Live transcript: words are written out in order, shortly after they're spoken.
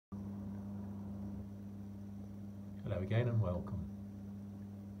Hello again and welcome.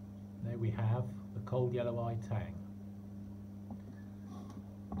 There we have the Kole Yellow Eye Tang.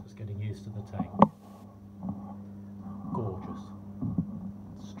 Just getting used to the tank. Gorgeous.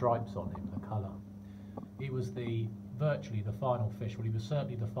 Stripes on him, the colour. He was virtually the final fish. Well, he was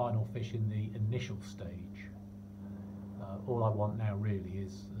certainly the final fish in the initial stage. All I want now really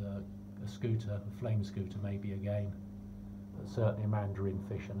is a scooter, a flame scooter maybe again, but certainly a mandarin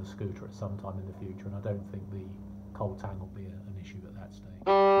fish and a scooter at some time in the future, and I don't think the Kole Tang will be an issue at that stage.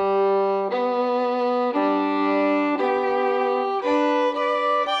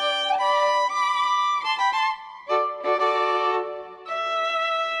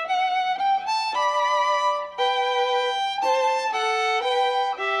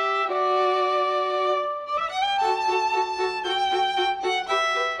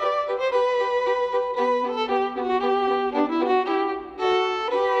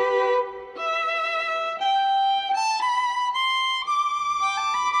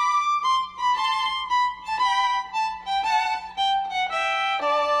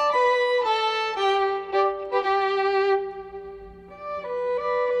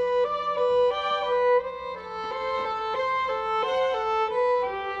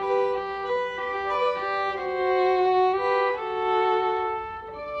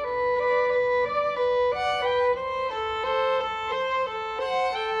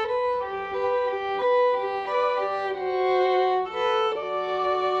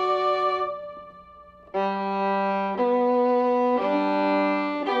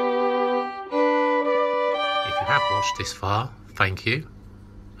 If you have watched this far, thank you,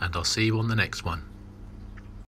 and I'll see you on the next one.